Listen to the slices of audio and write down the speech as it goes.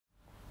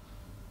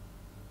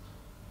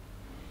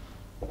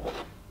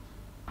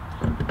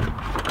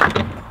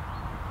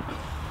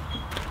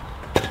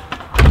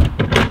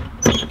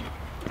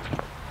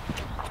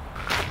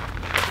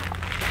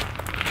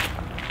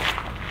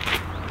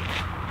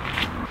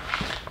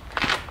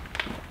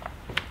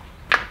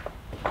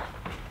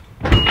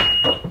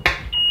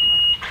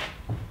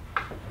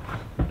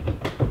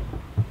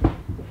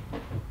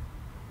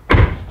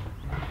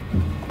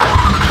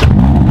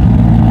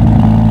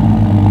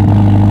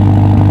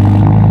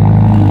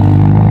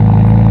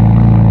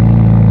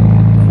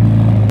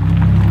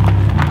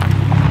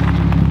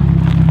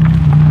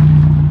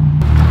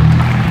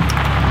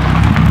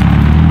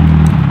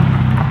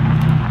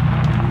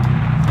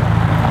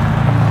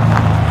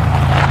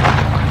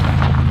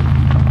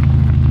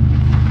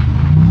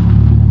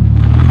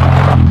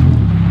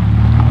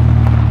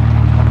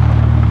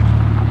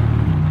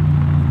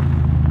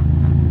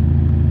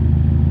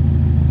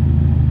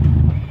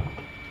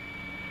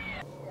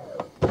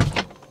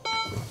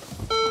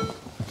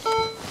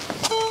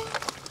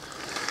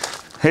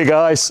Hey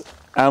guys,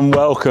 and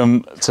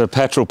welcome to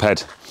Petrol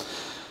Ped.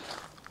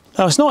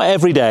 Now, it's not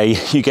every day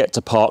you get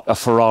to park a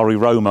Ferrari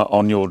Roma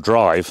on your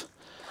drive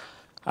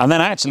and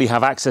then actually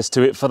have access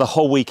to it for the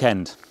whole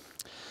weekend.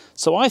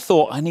 So I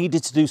thought I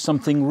needed to do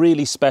something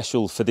really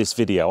special for this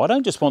video. I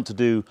don't just want to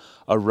do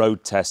a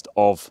road test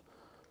of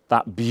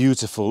that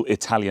beautiful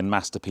Italian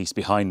masterpiece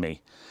behind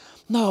me.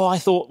 No, I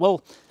thought,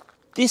 well,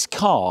 this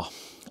car,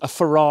 a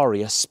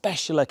Ferrari, a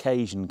special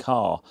occasion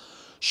car,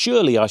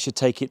 surely I should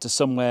take it to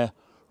somewhere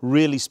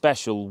really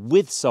special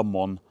with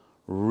someone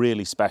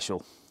really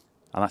special.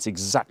 And that's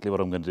exactly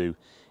what I'm going to do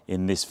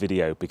in this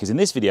video, because in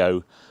this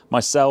video,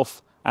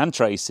 myself and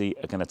Tracy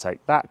are going to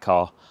take that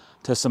car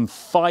to some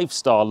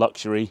 5-star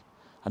luxury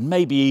and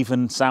maybe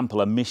even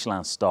sample a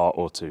Michelin Star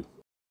or two.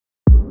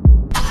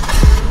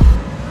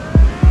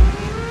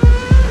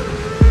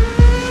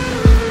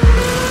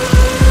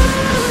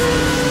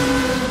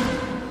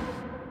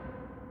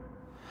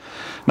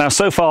 Now,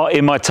 so far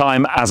in my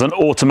time as an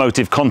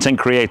automotive content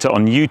creator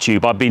on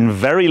YouTube, I've been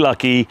very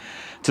lucky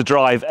to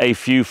drive a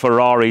few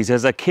Ferraris.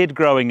 As a kid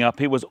growing up,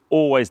 it was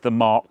always the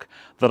marque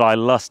that I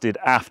lusted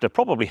after,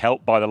 probably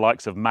helped by the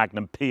likes of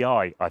Magnum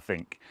PI, I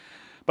think.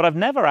 But I've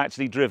never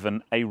actually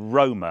driven a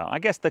Roma. I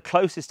guess the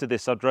closest to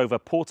this, I drove a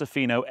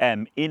Portofino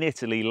M in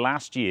Italy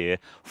last year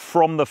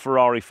from the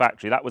Ferrari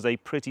factory. That was a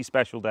pretty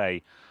special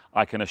day,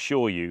 I can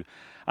assure you.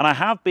 And I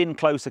have been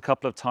close a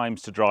couple of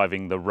times to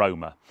driving the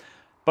Roma.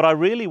 But I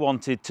really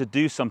wanted to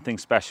do something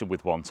special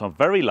with one. So I'm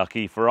very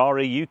lucky,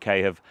 Ferrari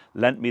UK have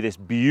lent me this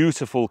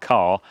beautiful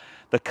car.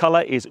 The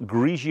colour is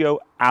Grigio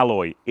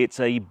Alloy. It's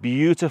a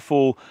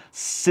beautiful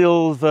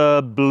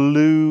silver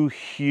blue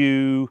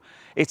hue.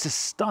 It's a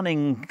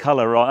stunning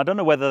colour. I don't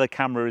know whether the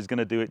camera is going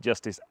to do it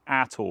justice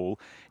at all.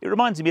 It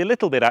reminds me a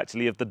little bit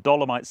actually of the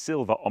Dolomite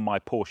Silver on my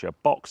Porsche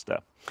Boxster.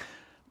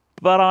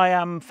 But I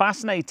am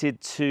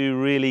fascinated to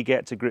really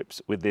get to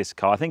grips with this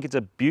car. I think it's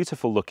a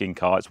beautiful looking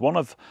car. It's one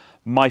of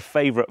my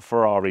favourite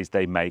Ferraris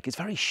they make. It's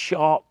very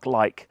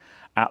shark-like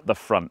at the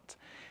front.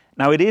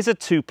 Now, it is a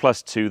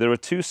 2+2. There are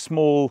 2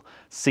 small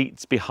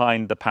seats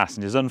behind the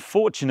passengers.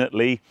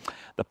 Unfortunately,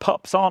 the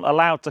pups aren't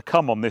allowed to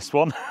come on this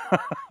one,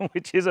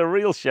 which is a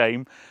real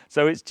shame.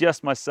 So it's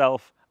just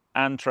myself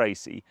and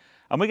Tracy.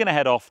 And we're going to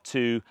head off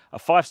to a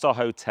 5-star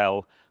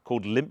hotel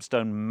called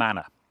Lympstone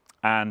Manor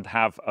and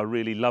have a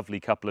really lovely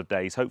couple of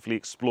days, hopefully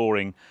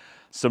exploring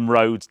some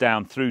roads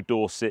down through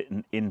Dorset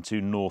and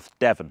into North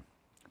Devon.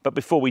 But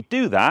before we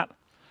do that,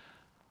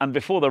 and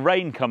before the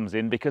rain comes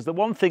in, because the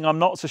one thing I'm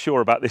not so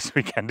sure about this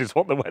weekend is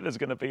what the weather's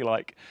going to be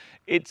like.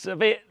 It's a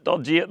bit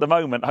dodgy at the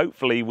moment.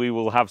 Hopefully we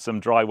will have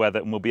some dry weather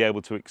and we'll be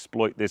able to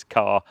exploit this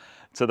car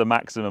to the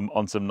maximum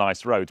on some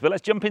nice roads. But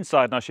let's jump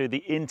inside and I'll show you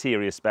the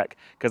interior spec,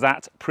 because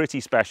that's pretty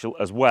special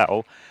as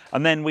well.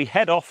 And then we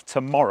head off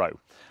tomorrow.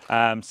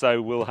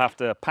 So we'll have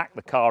to pack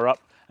the car up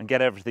and get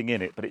everything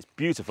in it, but it's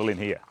beautiful in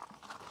here.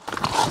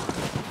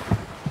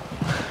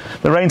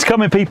 The rain's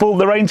coming, people,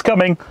 the rain's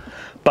coming.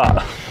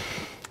 But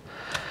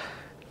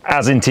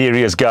as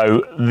interiors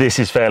go, this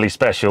is fairly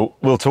special.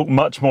 We'll talk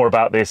much more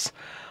about this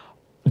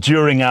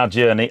during our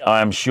journey,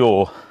 I am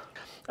sure.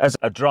 As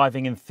a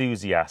driving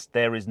enthusiast,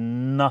 there is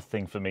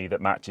nothing for me that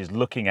matches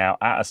looking out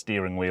at a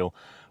steering wheel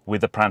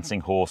with a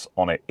prancing horse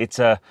on it. It's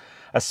a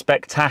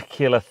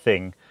spectacular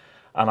thing,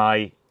 and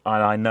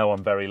I know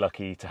I'm very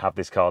lucky to have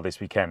this car this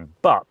weekend.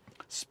 But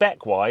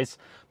spec-wise,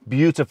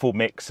 beautiful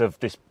mix of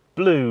this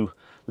blue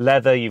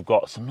leather. You've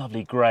got some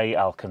lovely grey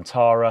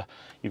Alcantara.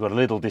 You've got a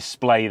little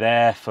display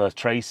there for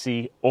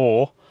Tracy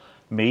or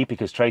me,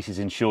 because Tracy's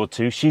insured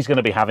too. She's going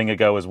to be having a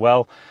go as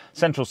well.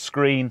 Central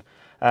screen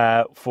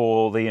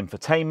for the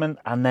infotainment,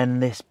 and then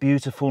this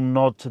beautiful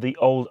nod to the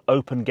old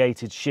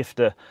open-gated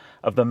shifter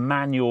of the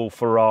manual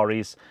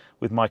Ferraris,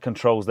 with my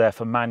controls there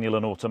for manual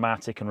and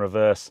automatic and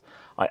reverse.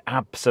 I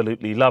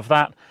absolutely love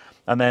that.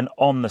 And then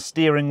on the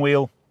steering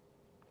wheel,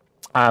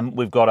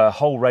 we've got a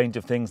whole range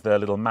of things. The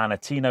little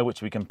Manatino,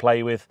 which we can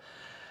play with,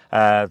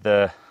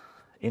 the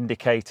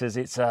indicators.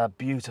 It's a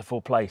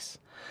beautiful place.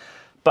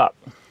 But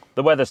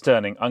the weather's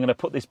turning. I'm going to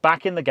put this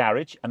back in the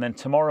garage, and then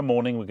tomorrow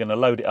morning we're going to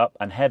load it up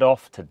and head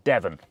off to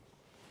Devon.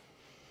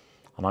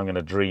 And I'm going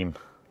to dream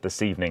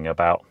this evening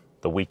about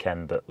the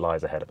weekend that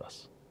lies ahead of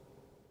us.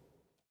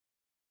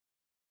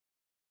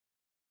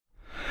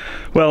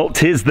 Well,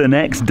 'tis the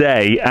next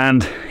day,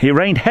 and it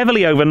rained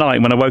heavily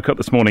overnight. When I woke up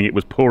this morning, it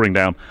was pouring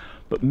down.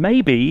 But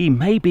maybe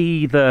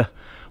the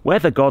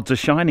weather gods are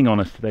shining on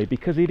us today,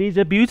 because it is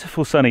a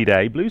beautiful sunny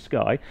day, blue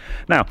sky.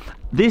 Now,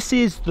 this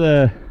is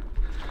the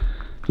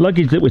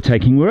luggage that we're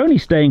taking. We're only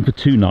staying for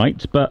 2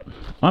 nights, but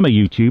I'm a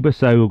YouTuber,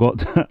 so I've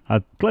got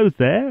a clothes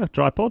there, a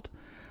tripod,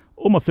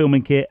 all my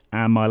filming kit,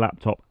 and my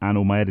laptop, and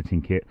all my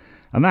editing kit.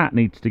 And that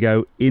needs to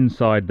go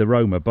inside the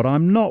Roma, but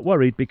I'm not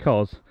worried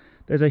because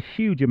there's a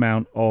huge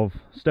amount of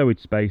stowage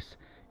space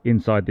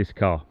inside this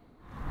car.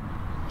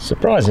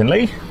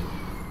 Surprisingly,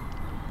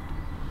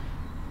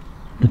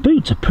 the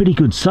boot's a pretty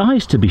good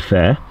size, to be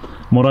fair.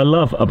 And what I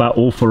love about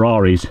all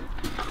Ferraris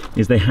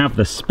is they have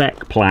the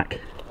spec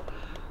plaque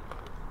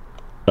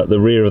at the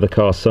rear of the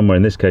car somewhere,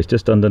 in this case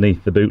just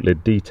underneath the boot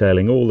lid,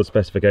 detailing all the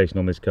specification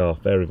on this car.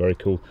 Very, very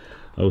cool.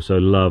 I also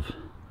love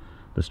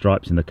the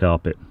stripes in the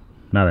carpet.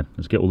 Now then,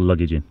 let's get all the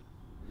luggage in.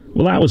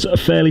 Well, that was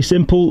fairly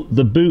simple.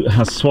 The boot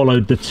has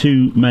swallowed the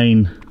 2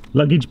 main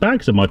luggage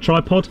bags of my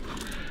tripod.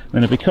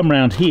 And if we come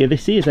round here,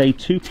 this is a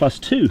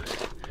 2+2.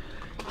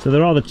 So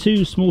there are the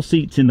 2 small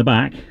seats in the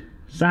back.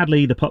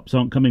 Sadly, the pups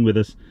aren't coming with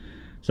us.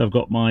 So I've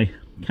got my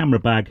camera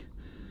bag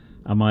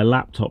and my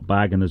laptop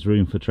bag, and there's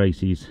room for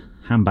Tracey's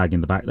handbag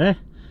in the back there.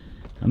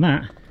 And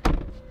that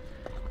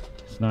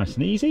is nice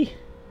and easy.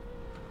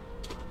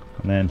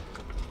 And then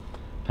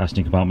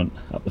passenger compartment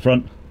up the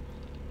front.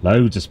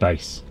 Loads of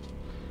space.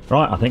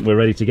 Right, I think we're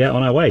ready to get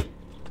on our way.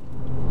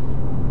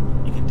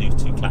 You can do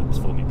 2 claps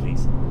for me,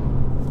 please.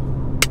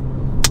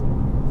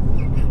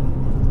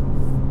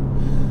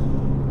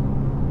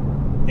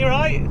 You're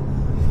right.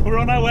 We're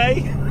on our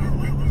way.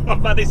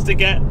 I've managed to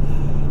get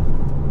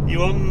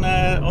you on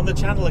the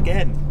channel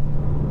again.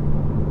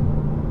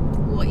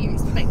 What, you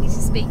expect me to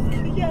speak?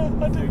 Yeah,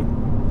 I do.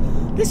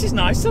 This is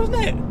nice, isn't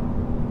it?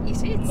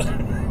 It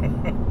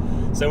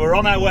is. So we're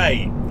on our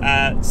way.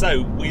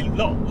 So we've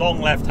not long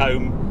left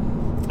home.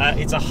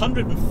 It's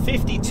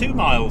 152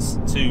 miles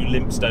to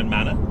Lympstone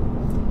Manor,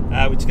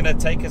 which is going to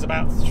take us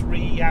about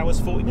 3 hours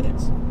 40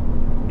 minutes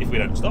if we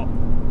don't stop.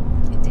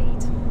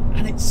 Indeed.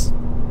 And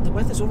the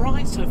weather's all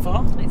right so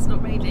far. It's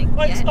not raining.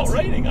 Well, it's not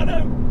raining, I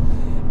know.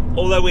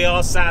 Although we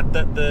are sad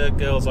that the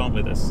girls aren't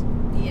with us.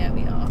 Yeah,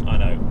 we are. I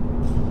know.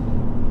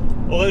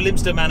 Although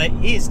Lympstone Manor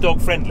is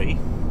dog friendly,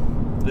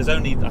 there's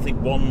only, I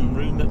think, 1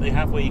 room that they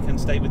have where you can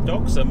stay with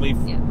dogs, and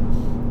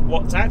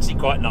what's actually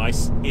quite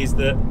nice is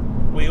that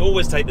we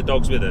always take the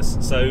dogs with us,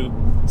 so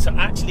to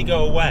actually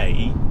go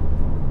away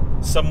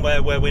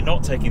somewhere where we're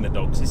not taking the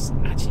dogs is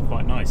actually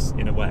quite nice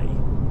in a way,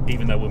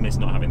 even though we'll miss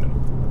not having them.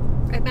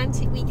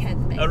 Romantic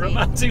weekend, maybe. A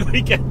romantic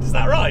weekend, is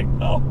that right?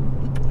 Oh,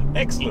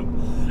 excellent.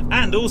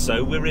 And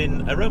also, we're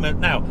in a Roma.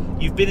 Now,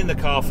 you've been in the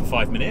car for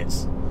 5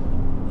 minutes.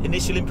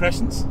 Initial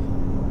impressions?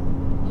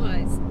 Well,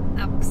 it's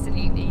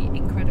absolutely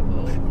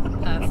incredible.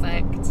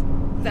 Perfect.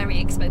 Very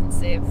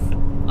expensive.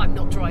 I'm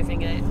not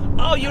driving it.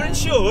 Oh, you're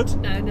insured?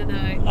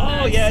 No.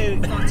 Oh, yeah.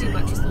 Far too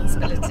much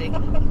responsibility.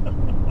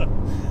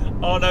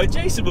 Oh, no,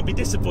 Jason would be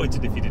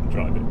disappointed if you didn't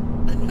drive it.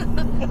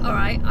 All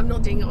right, I'm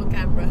not doing it on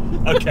camera.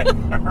 Okay.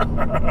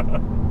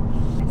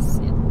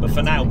 But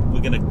for now,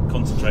 we're going to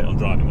concentrate on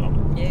driving,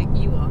 aren't we? Yeah,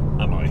 you are.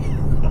 Am I?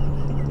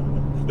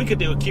 We could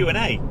do a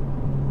Q&A.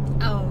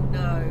 Oh,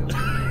 no.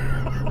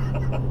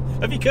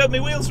 Have you curbed my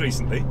wheels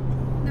recently?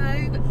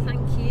 No, but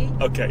thank you.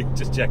 Okay,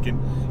 just checking.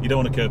 You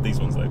don't want to curb these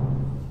ones, though.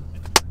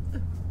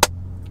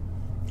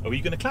 Oh, are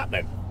you going to clap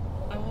then?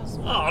 I was.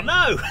 Oh,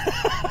 no!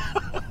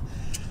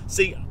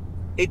 See,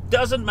 it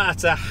doesn't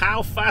matter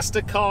how fast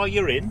a car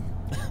you're in,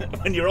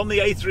 when you're on the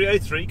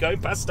A303 going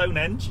past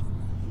Stonehenge,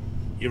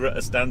 you're at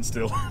a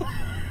standstill.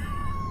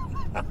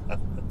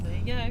 There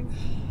you go.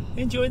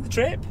 Enjoying the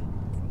trip?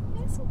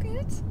 That's all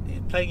good.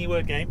 You're playing your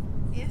word game?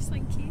 Yes,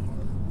 thank you.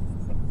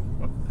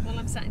 While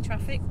I'm sat in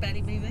traffic,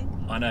 barely moving.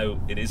 I know,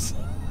 it is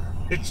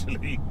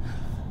literally...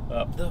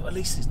 at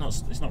least it's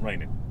not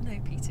raining. No,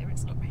 Peter,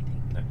 it's not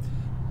raining. No.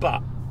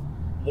 But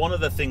one of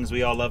the things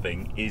we are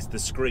loving is the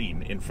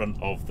screen in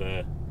front of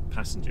the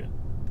passenger.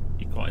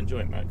 You're quite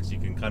enjoying that because you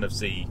can kind of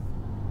see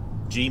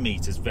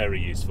G-meters,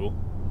 very useful.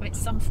 Well, it's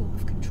some form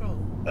of control.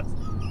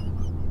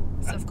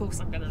 So of course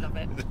I'm going to love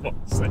it.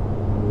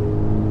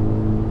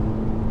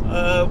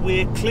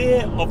 We're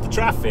clear of the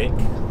traffic,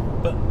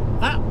 but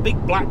that big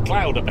black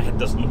cloud up ahead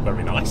doesn't look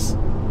very nice.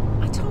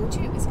 I told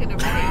you it was going to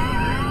rain.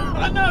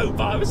 I know,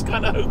 but I was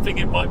kind of hoping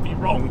it might be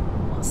wrong.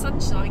 What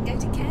sunshine? Go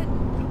to Kent.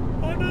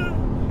 I know.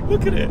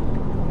 Look at it.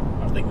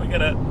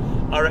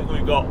 I reckon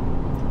we've got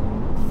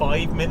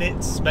 5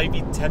 minutes,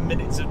 maybe 10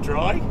 minutes of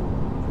dry.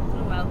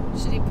 Oh well,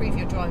 should improve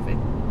your driving.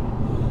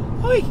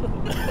 Oi!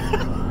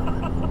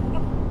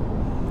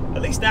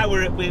 At least now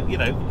we're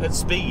at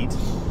speed.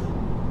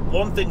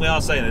 One thing we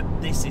are saying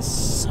that this is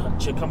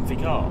such a comfy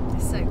car.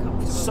 It's so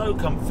comfortable. So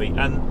comfy,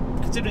 and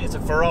considering it's a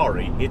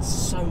Ferrari, it's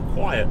so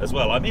quiet as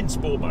well. I'm in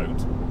sport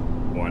mode.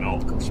 Why not?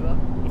 Of course you are.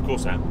 Of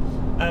course I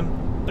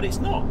am. But it's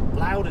not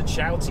loud and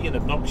shouty and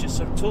obnoxious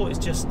at all. It's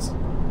just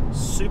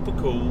super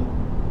cool,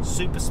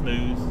 super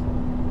smooth,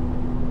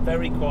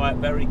 very quiet,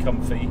 very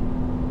comfy.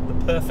 The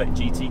perfect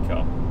GT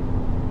car.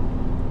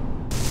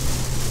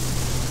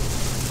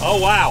 Oh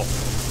wow!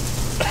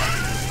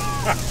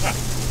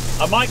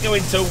 I might go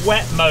into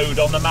wet mode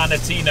on the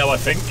Manatino, I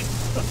think.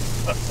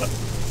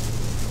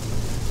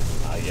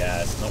 Oh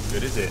yeah, it's not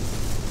good, is it?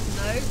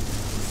 No,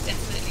 it's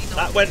definitely not.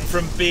 That went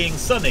from being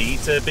sunny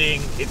to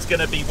being it's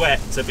going to be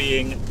wet to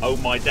being, oh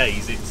my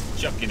days,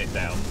 it's chucking it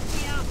down.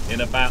 Yeah.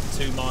 In about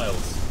 2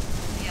 miles.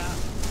 Yeah.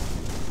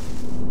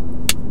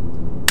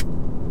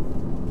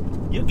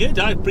 You're good,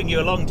 I'd bring you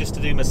along just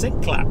to do my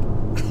sync clap.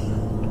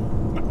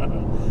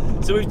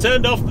 So we've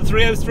turned off the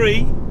 303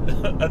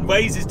 and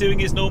Waze is doing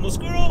his normal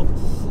squirrel,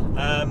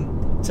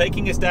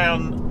 taking us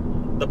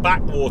down the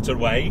backwater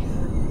way.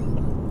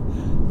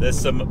 There's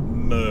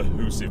some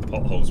massive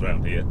potholes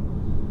around here.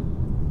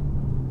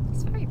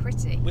 It's very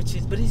pretty. But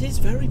it is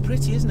very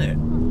pretty, isn't it?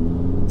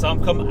 So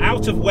I'm come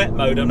out of wet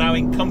mode, I'm now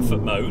in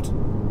comfort mode.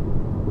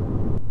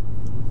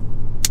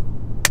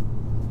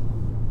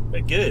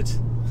 We're good.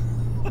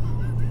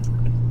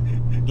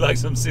 Like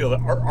some seal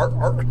that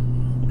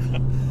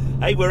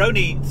Hey, we're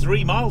only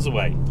 3 miles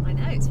away. I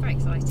know, it's very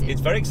exciting.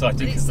 It's very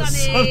exciting because the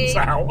sun's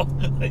out.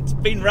 It's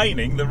been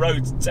raining, the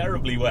road's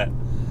terribly wet.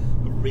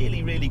 A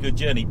really, really good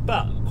journey,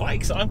 but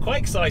I'm quite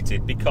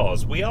excited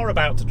because we are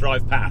about to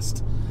drive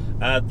past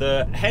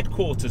the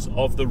headquarters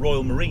of the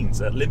Royal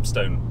Marines at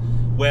Lympstone,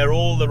 where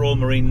all the Royal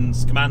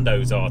Marines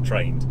commandos are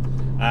trained.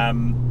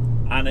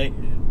 And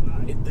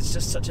it's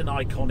just such an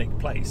iconic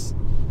place.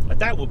 I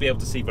doubt we'll be able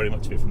to see very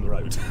much of it from the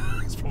road.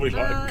 It's probably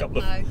like a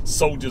couple of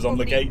soldiers on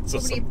the gates or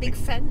something. Probably a big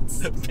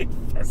fence. A big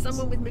fence.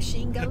 Someone with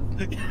machine gun.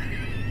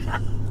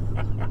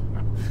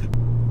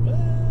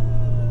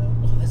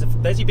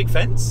 There's your big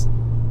fence.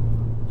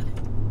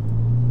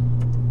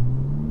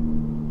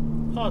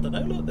 Oh, I don't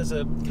know. Look, there's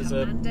a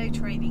Commando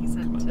training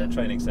centre. Commando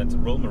training centre.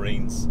 Royal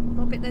Marines.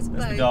 Oh, but there's a boat.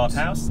 There's the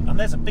guardhouse, and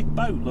there's a big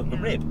boat. Look, the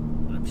rib.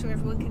 I'm sure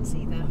everyone can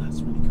see that. Oh,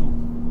 that's really cool.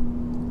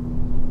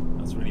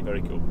 That's really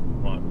very cool.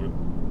 Right,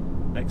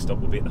 next stop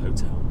will be at the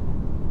hotel.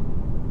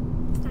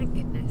 Thank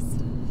goodness.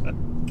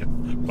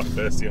 Quite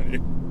thirsty, aren't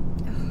you?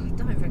 Oh,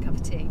 dying for a cup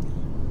of tea.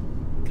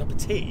 Cup of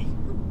tea?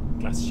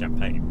 Glass of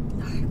champagne?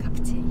 No, a cup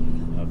of tea.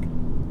 Okay.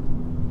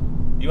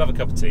 You have a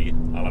cup of tea,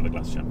 I'll have a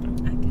glass of champagne.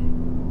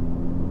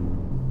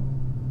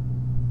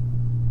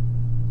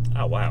 Okay.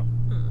 Oh, wow.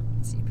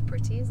 Super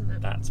pretty, isn't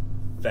it? That's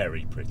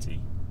very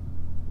pretty.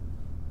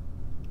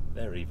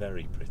 Very,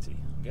 very pretty.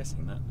 I'm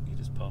guessing that you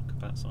just park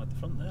up outside the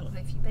front there. Well,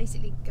 if you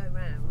basically go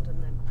round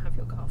and then have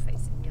your car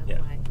facing the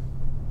other way.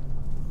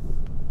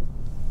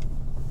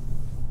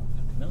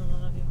 Very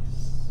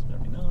nice,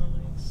 very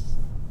nice.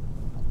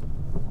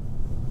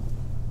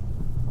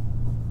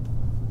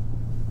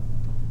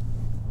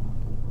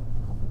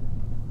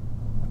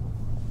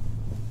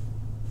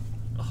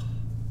 Oh,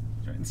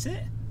 do you reckon this is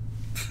it?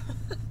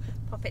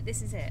 Pop it,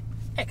 this is it.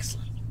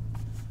 Excellent.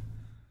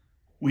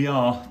 We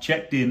are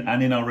checked in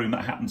and in our room.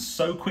 That happened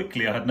so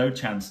quickly I had no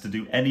chance to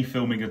do any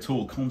filming at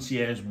all.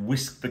 Concierge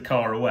whisked the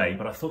car away,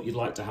 but I thought you'd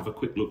like to have a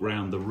quick look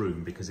round the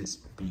room because it's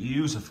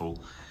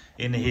beautiful.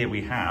 In here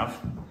we have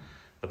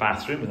the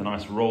bathroom with a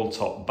nice roll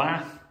top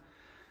bath,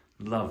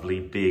 lovely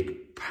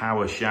big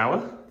power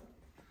shower,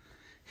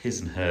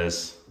 his and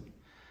hers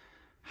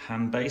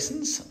hand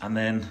basins, and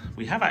then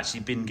we have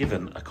actually been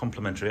given a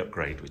complimentary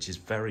upgrade, which is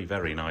very,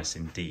 very nice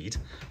indeed.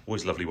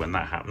 Always lovely when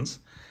that happens.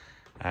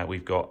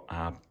 We've got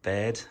our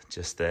bed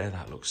just there.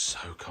 That looks so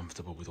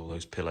comfortable with all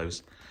those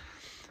pillows.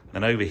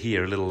 And over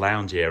here, a little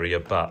lounge area,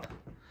 but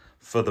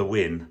for the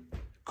win,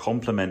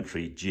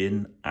 complimentary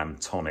gin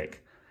and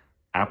tonic.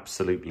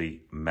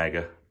 Absolutely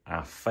mega.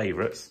 Our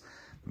favourites.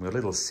 We've got a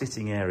little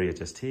sitting area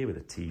just here with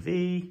a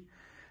TV.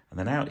 And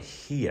then out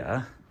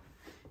here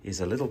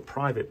is a little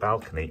private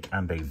balcony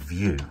and a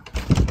view,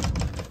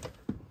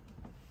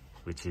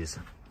 which is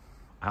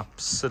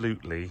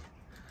absolutely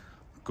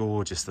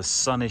gorgeous. The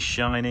sun is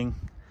shining,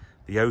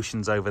 the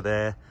ocean's over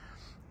there.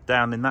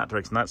 Down in that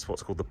direction, that's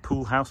what's called the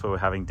pool house, where we're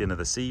having dinner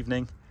this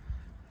evening.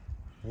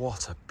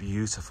 What a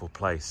beautiful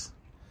place.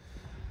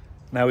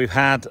 Now we've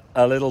had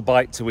a little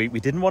bite to eat. We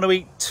didn't want to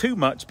eat too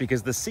much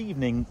because this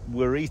evening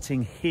we're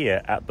eating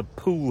here at the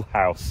pool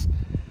house.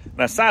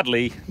 Now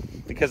sadly,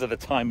 because of the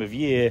time of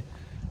year,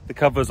 the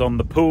cover's on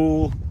the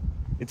pool.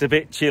 It's a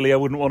bit chilly. I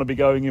wouldn't want to be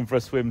going in for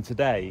a swim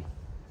today.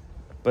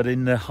 But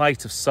in the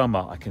height of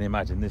summer, I can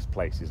imagine this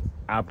place is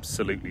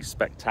absolutely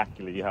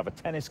spectacular. You have a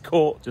tennis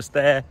court just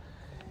there.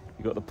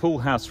 You've got the pool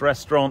house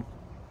restaurant,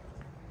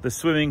 the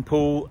swimming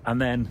pool,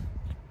 and then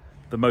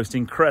the most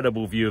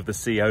incredible view of the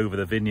sea over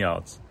the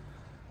vineyards.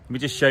 Let me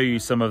just show you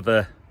some of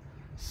the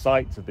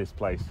sights of this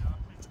place.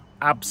 It's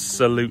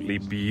absolutely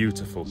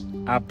beautiful,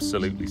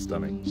 absolutely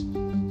stunning.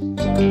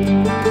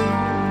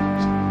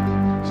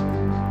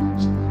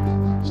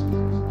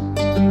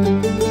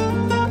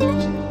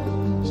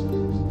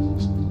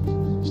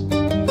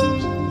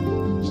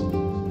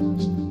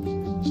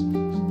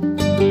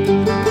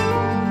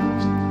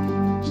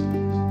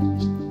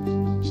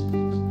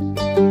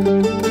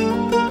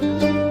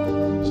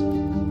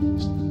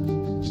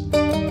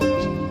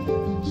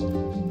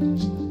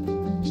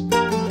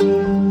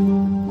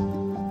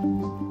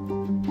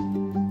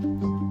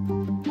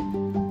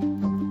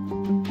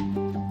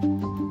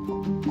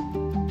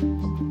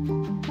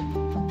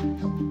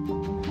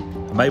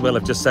 I may well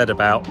have just said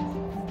about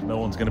no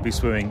one's going to be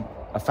swimming.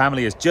 A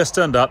family has just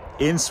turned up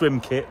in swim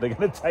kit. They're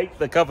going to take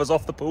the covers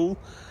off the pool.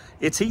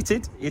 It's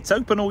heated. It's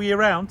open all year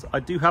round. I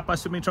do have my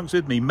swimming trunks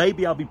with me.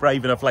 Maybe I'll be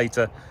brave enough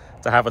later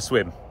to have a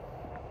swim,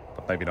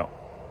 but maybe not.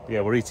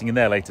 Yeah, we're eating in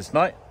there later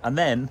tonight. And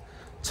then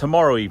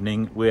tomorrow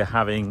evening, we're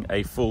having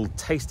a full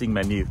tasting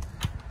menu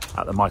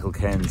at the Michael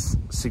Caines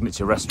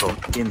signature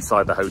restaurant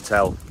inside the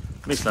hotel.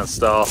 Michelin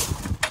Star.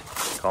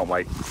 Can't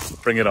wait.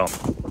 Bring it on.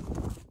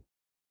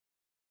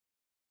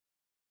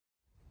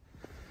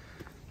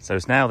 So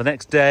it's now the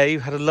next day.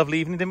 We had a lovely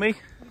evening, didn't we?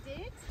 We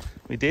did.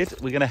 We did.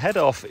 We're going to head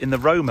off in the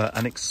Roma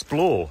and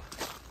explore.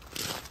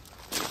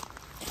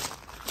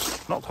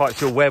 Not quite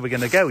sure where we're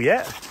going to go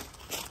yet.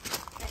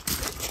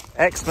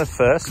 Exmouth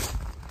first.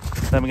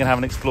 Then we're going to have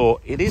an explore.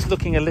 It is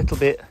looking a little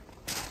bit...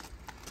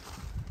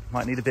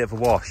 Might need a bit of a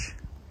wash.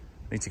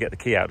 Need to get the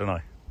key out, don't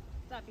I?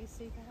 That'd be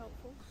super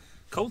helpful.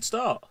 Cold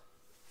start.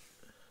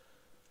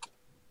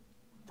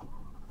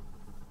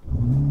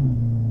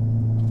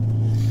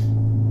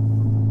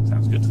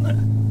 Sounds good, doesn't it?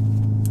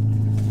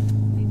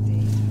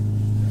 Indeed.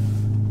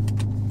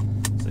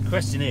 So the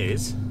question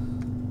is,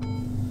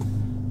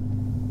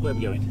 where are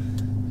we going?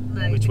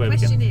 No, Which the way are we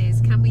question going?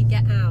 is, can we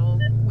get out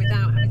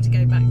without having to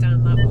go back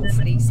down that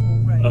awfully small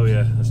road? Oh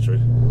yeah, that's true.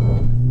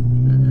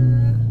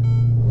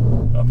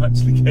 I'm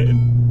actually getting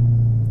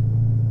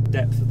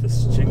depth of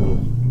this shingle.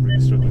 I'm really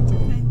struggling to.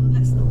 Okay, well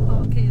let's not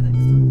park here next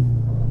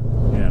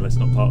time. Yeah, let's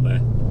not park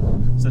there.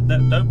 So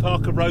don't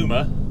park a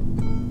Roma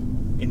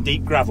in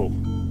deep gravel.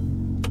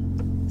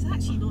 It's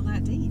actually not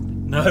that deep.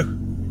 No.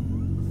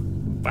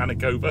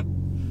 Panic over.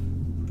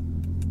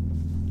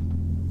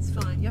 It's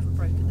fine, you haven't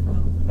broken the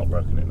car. Not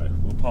broken it, no.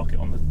 We'll park it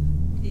on the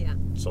Yeah.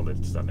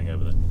 solid standing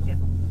over there. Yeah.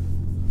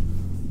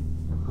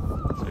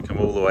 So we come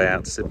all the way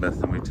out to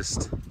Sidmouth and we've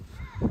just...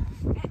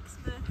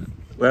 Exmouth.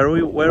 Where are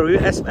we? Where are we?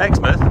 Exmouth?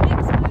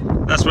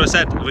 Exmouth. That's what I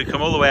said. We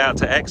come all the way out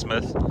to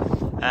Exmouth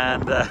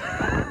and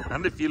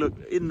and if you look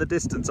in the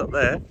distance up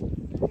there,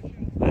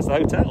 there's the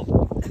hotel.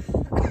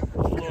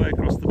 All the way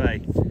across the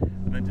bay.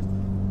 And then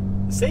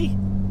just... See?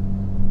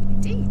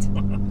 Indeed.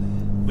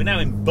 We're now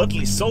in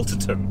Budley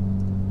Salterton.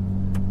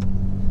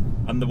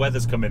 And the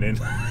weather's coming in.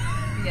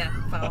 Yeah,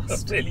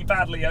 fast. Really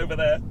badly over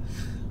there.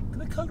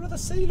 Look at the colour of the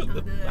sea,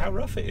 look how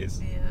rough it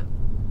is. Yeah.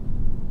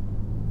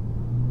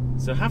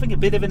 So having a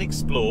bit of an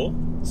explore,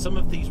 some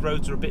of these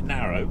roads are a bit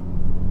narrow.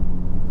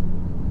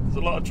 There's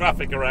a lot of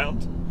traffic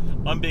around.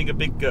 I'm being a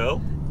big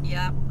girl.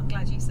 Yeah, I'm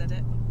glad you said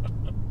it.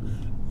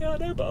 Yeah, I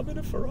know, but I'm in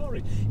a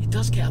Ferrari. It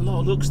does get a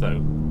lot of looks though,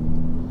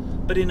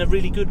 but in a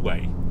really good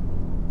way.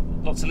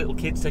 Lots of little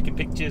kids taking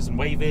pictures and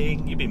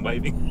waving. You've been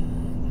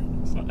waving.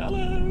 It's like,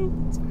 hello.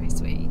 It's very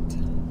sweet.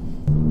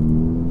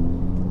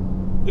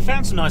 We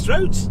found some nice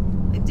roads.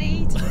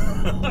 Indeed.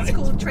 It's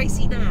called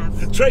Tracey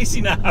Nav.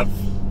 Tracey Nav.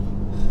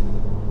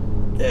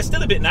 They're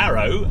still a bit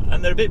narrow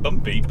and they're a bit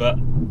bumpy, but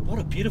what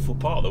a beautiful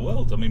part of the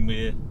world. I mean,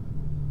 we're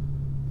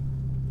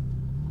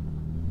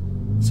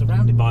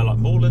surrounded by like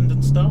moorland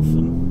and stuff.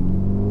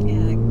 And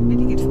Yeah,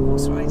 really good for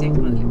horse riding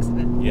by the looks of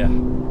it. yeah.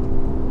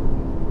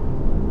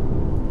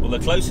 Well, the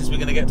closest we're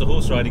going to get to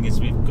horse riding is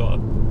we've got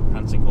a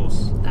prancing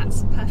horse.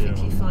 That's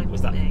perfectly fine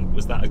Was with that me.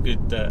 was that a good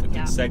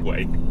Yeah.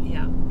 segue?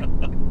 Yeah.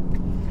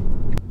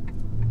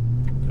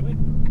 Come in.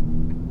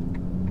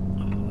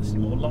 Oh, this is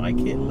more like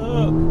it.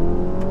 Look.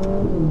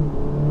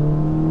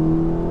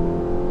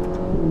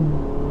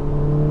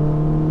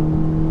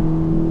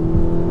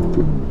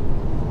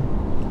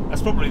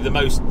 That's probably the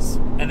most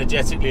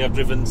energetically I've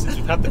driven since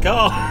we've had the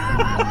car.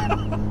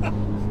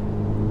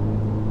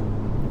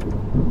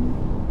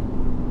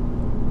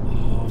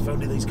 Oh, if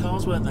only these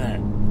cars weren't there.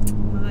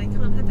 I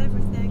can't have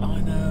everything. I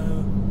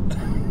know.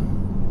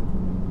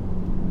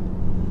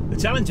 The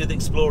challenge with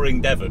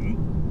exploring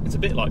Devon, it's a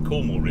bit like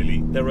Cornwall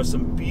really. There are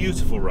some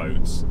beautiful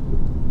roads,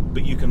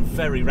 but you can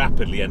very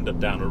rapidly end up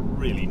down a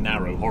really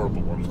narrow,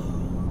 horrible one.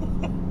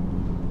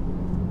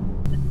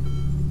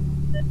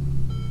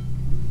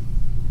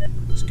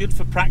 It's good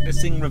for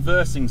practicing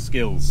reversing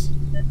skills.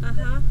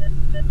 Uh-huh.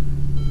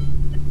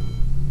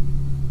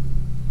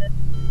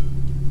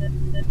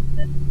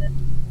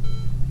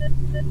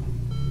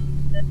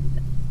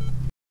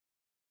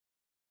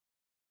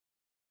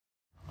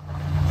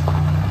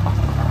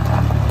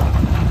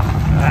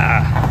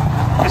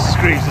 Mrs.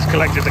 Greaves has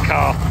collected the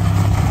car.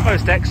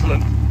 Most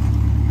excellent.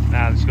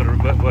 Now I've just got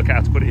to work out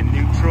how to put it in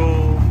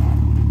neutral.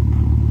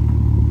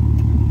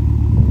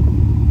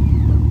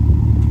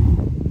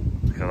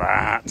 Look at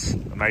that.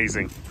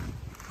 Amazing.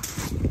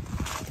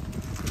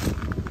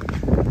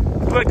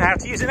 I've worked out how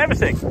to use it and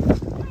everything.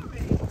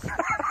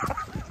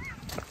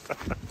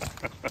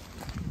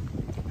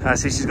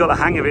 See, she's got the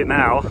hang of it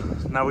now.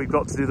 Now we've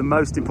got to do the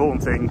most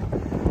important thing,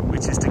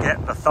 which is to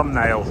get the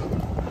thumbnail.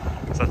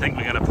 So I think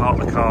we're going to park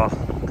the car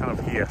kind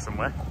kind of here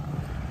somewhere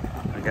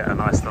and get a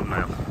nice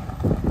thumbnail.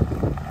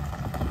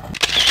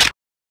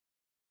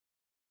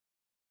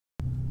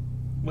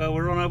 Well,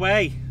 we're on our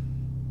way.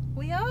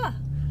 We are.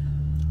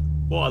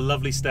 What a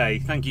lovely stay.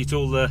 Thank you to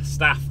all the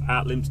staff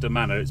at Lympstone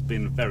Manor. It's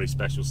been a very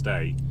special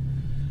stay.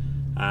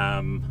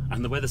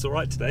 And the weather's all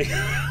right today.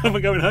 And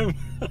we're going home.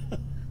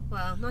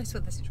 Well, nice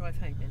weather to drive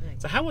home in, eh?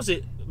 So how was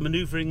it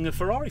manoeuvring a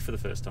Ferrari for the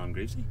first time,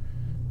 Greavesy?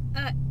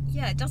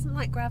 Yeah, it doesn't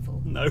like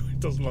gravel. No, it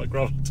doesn't like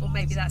gravel at all. Or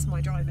maybe that's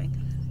my driving.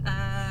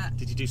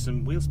 Did you do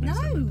some wheel spins?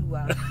 No!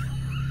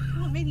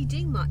 Can't really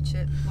do much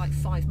at like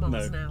 5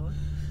 miles an hour.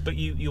 But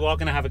you are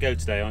going to have a go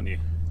today, aren't you?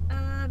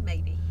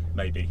 Maybe.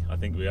 Maybe. I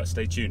think we are.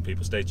 Stay tuned,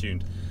 people, stay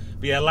tuned.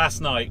 But yeah, last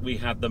night we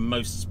had the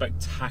most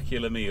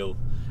spectacular meal.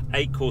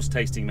 8-course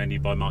tasting menu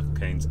by Michael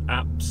Caines.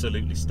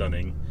 Absolutely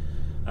stunning.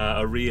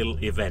 A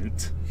real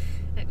event.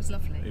 It was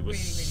lovely. It was really, really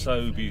so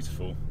lovely.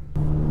 beautiful.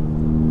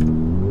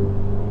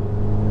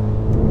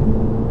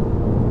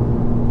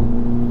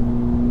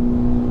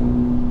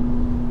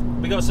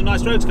 We got some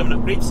nice roads coming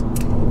up, Greaves.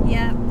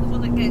 Yeah, the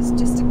one that goes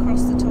just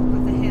across the top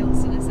of the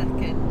hills in a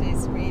second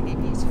is really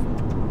beautiful.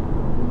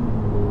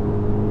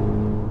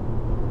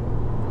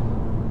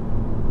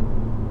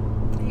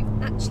 Are you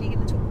actually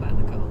going to talk about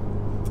the car?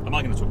 Am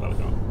I going to talk about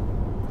the car?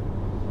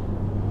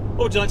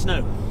 What would you like to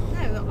know?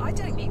 No, I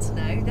don't need to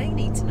know. They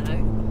need to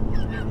know.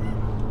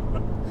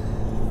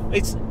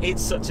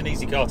 It's such an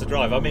easy car to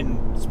drive. I'm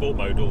in sport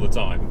mode all the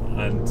time,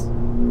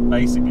 and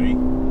basically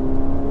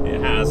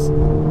it has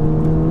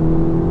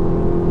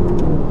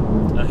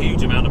a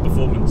huge amount of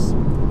performance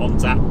on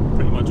tap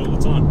pretty much all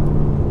the time.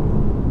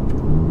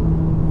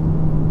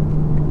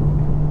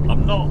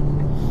 I'm not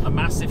a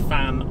massive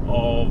fan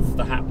of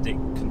the haptic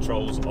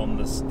controls on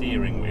the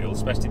steering wheel,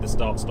 especially the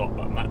start-stop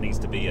button. That needs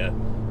to be a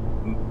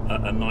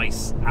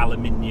nice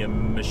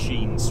aluminium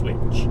machine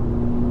switch,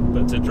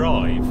 but to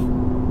drive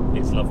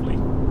it's lovely,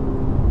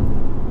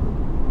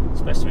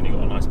 especially when you've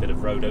got a nice bit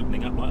of road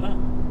opening up like that.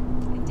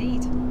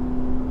 Indeed.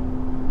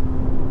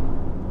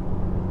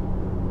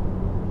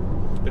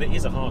 But it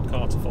is a hard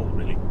car to fault,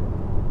 really.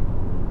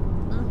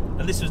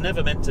 And this was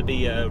never meant to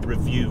be a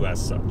review as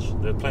such.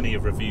 There are plenty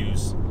of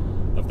reviews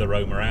of the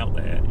Roma out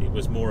there. It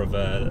was more of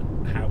a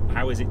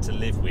how is it to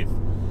live with.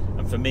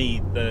 And for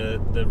me,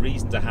 the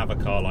reason to have a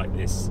car like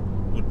this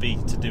would be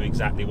to do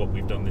exactly what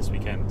we've done this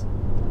weekend.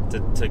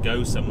 To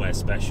go somewhere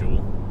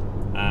special,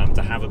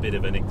 to have a bit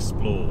of an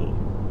explore.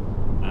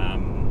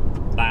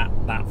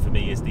 That for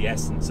me is the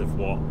essence of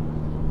what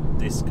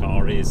this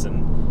car is,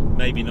 and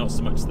maybe not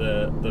so much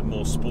the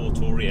more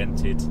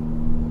sport-oriented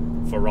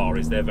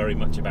Ferraris. They're very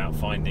much about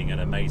finding an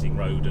amazing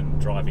road and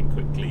driving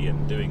quickly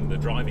and doing the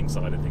driving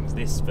side of things.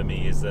 This for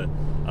me is a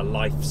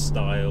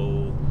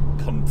lifestyle,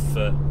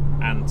 comfort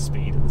and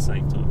speed at the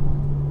same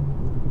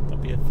time.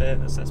 That'd be a fair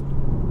assessment.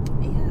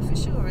 Yeah, for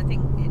sure. I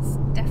think it's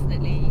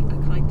definitely a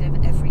kind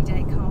of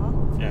everyday car.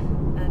 Yeah.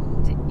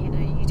 And you know,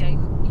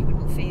 you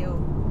wouldn't feel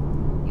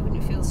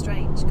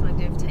strange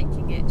kind of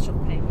taking it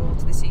shopping or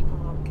to the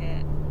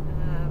supermarket.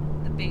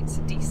 The boots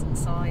are decent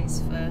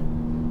size for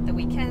the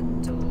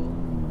weekend or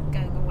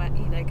going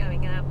away,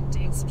 going out and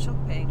doing some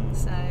shopping.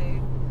 So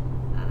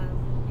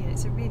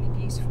it's a really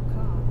beautiful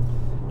car.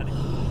 And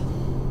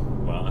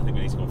well, I think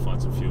we need to go and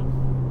find some fuel.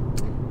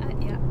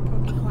 Yeah,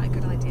 probably quite a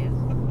good idea.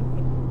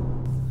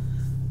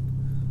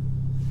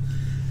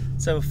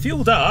 So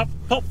fueled up,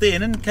 popped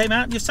in and came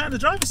out and you're sat in the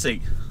driver's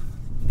seat.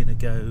 You're going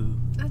to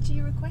go... As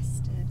you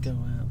requested. Go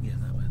out, yeah,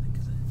 that way I think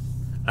is it.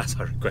 As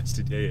I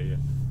requested, yeah.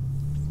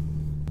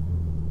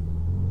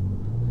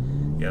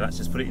 Yeah, that's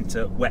just put it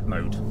into wet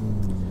mode.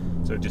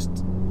 So it just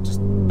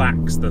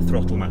backs the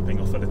throttle mapping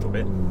off a little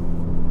bit.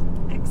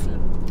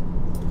 Excellent.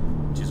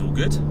 Which is all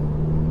good.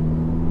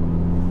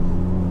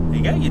 There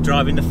you go, you're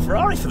driving the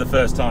Ferrari for the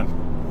first time.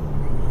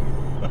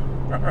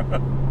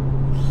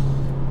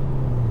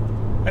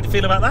 How do you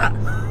feel about that?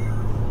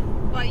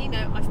 Well,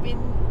 I've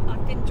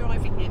been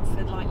driving it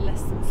for like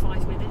less than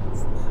 5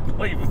 minutes.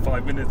 Not even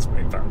 5 minutes,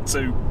 mate, about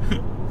 2.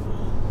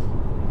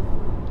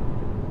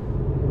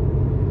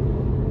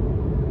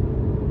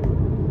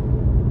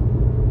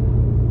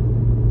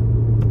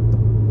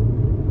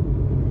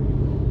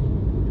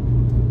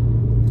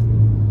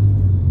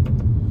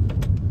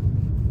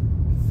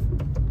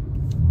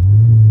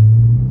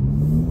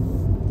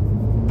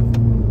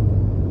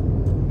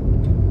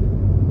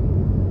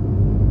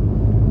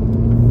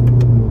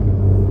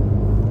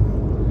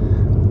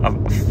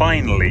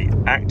 Finally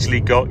actually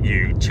got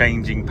you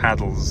changing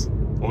paddles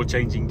or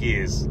changing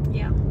gears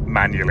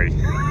manually.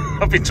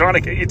 I've been trying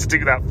to get you to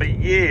do that for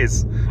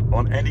years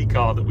on any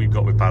car that we've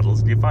got with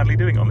paddles, and you're finally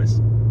doing it on this.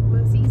 Well,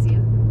 it's easier.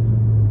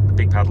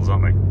 Big paddles,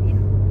 aren't they? Yeah.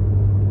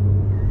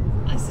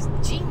 This is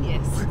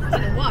genius. I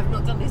don't know why I've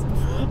not done this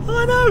before.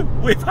 I know,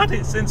 we've had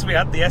it since we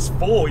had the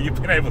S4.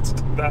 You've been able to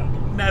do that.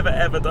 You've never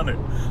ever done it.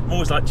 I'm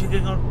always like, do you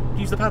going to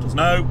use the paddles?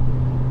 No.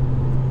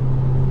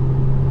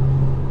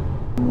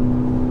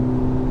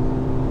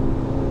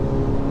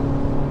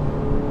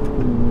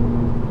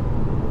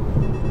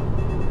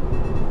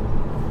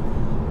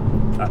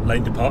 That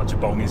lane departure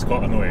bong is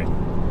quite annoying.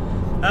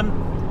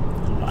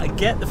 I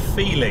get the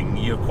feeling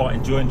you're quite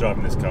enjoying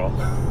driving this car.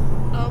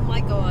 Oh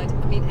my god,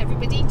 I mean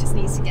everybody just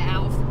needs to get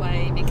out of the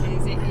way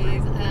because it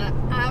is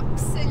an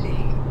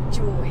absolute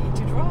joy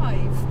to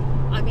drive.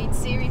 I mean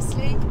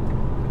seriously,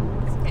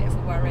 it's a bit of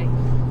a worry.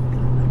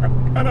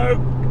 I know.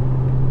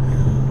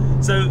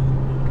 So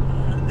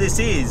this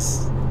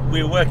is,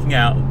 we're working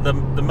out the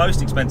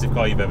most expensive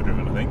car you've ever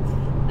driven, I think.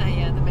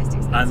 Yeah, the most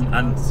expensive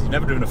And you've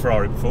never driven a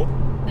Ferrari before.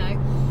 No.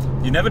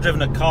 You've never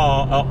driven a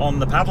car on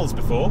the paddles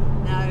before.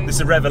 No. This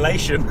is a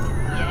revelation.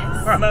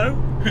 Yes. I know.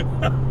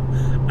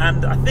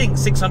 And I think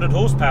 600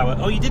 horsepower.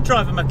 Oh, you did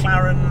drive a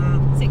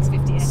McLaren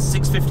 650S.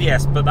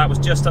 650S, but that was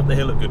just up the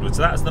hill at Goodwood.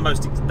 So that's the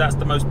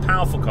most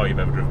powerful car you've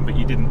ever driven, but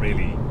you didn't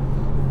really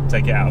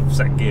take it out of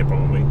second gear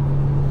probably.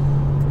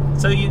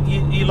 So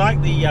you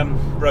like the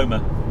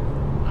Roma?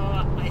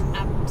 Oh, I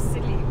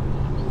absolutely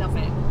love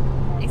it.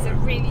 It's a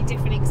really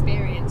different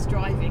experience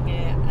driving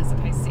it as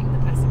opposed to sitting in the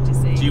passenger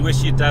seat. Do you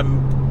wish you'd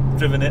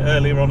driven it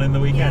earlier on in the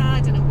weekend? Yeah,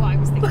 I don't know what I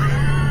was thinking.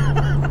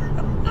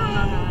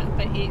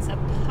 But it's a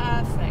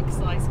perfect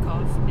size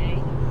car for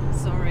me.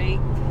 Sorry.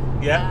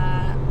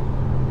 Yeah.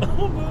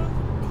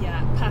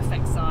 Yeah,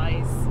 perfect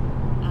size.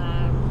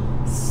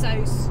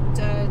 So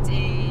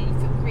sturdy. You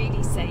feel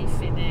really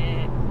safe in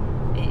it.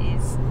 It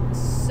is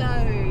so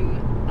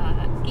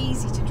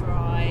easy to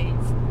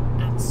drive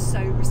and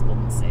so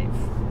responsive.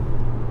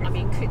 I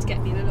mean, could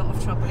get me in a lot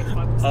of trouble if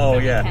I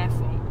wasn't very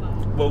careful.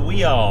 But... Well,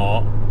 we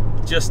are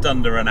just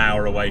under an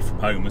hour away from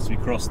home as we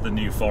cross the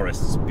New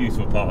Forest. It's a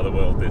beautiful part of the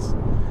world, this.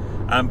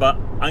 But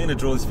I'm going to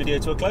draw this video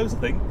to a close, I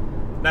think.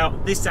 Now,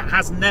 this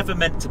has never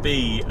meant to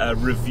be a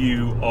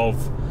review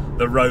of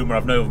the Roma.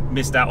 I've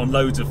missed out on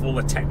loads of all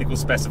the technical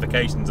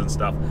specifications and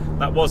stuff.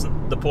 That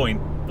wasn't the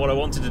point. What I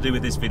wanted to do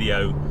with this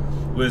video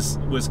was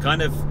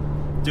kind of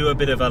do a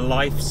bit of a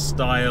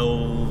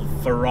lifestyle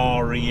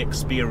Ferrari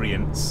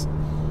experience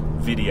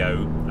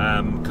video,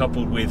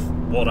 coupled with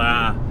what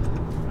our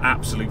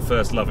absolute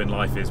first love in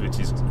life is, which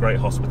is great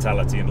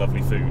hospitality and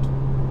lovely food.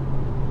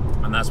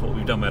 And that's what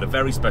we've done. We had a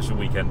very special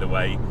weekend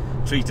away,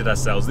 treated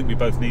ourselves. I think we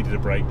both needed a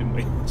break, didn't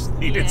we? Just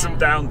needed some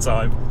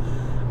downtime.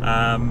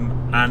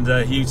 And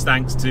a huge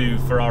thanks to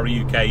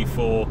Ferrari UK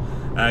for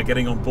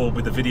getting on board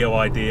with the video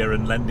idea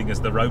and lending us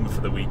the Roma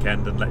for the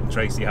weekend and letting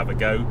Tracey have a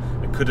go.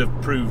 It could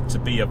have proved to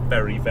be a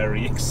very,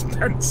 very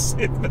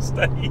expensive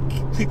mistake,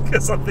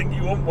 because I think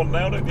you want one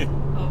now, don't you?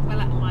 Oh, well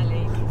out of my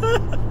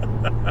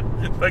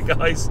league. But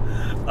guys,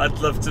 I'd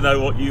love to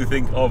know what you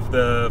think of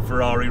the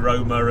Ferrari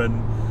Roma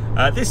and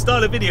this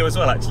style of video as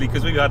well, actually,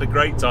 because we've had a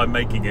great time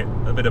making it.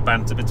 A bit of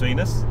banter between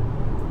us.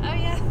 Oh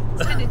yeah,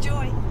 it's been a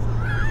joy.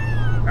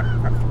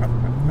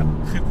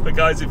 But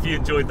guys, if you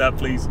enjoyed that,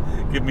 please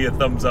give me a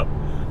thumbs up.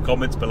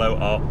 Comments below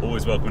are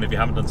always welcome, and if you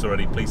haven't done so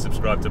already, please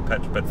subscribe to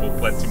Petrol Ped for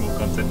plenty more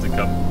content to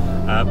come.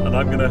 And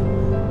I'm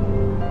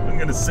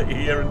gonna sit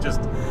here and just,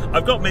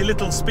 I've got my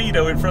little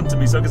speedo in front of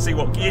me so I can see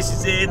what gear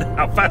she's in,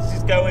 how fast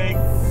she's going.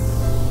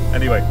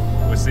 Anyway,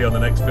 we'll see you on the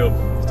next film.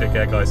 Take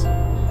care, guys.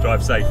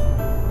 Drive safe.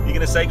 You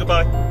gonna say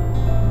goodbye?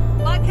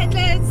 Bye,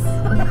 pedlers.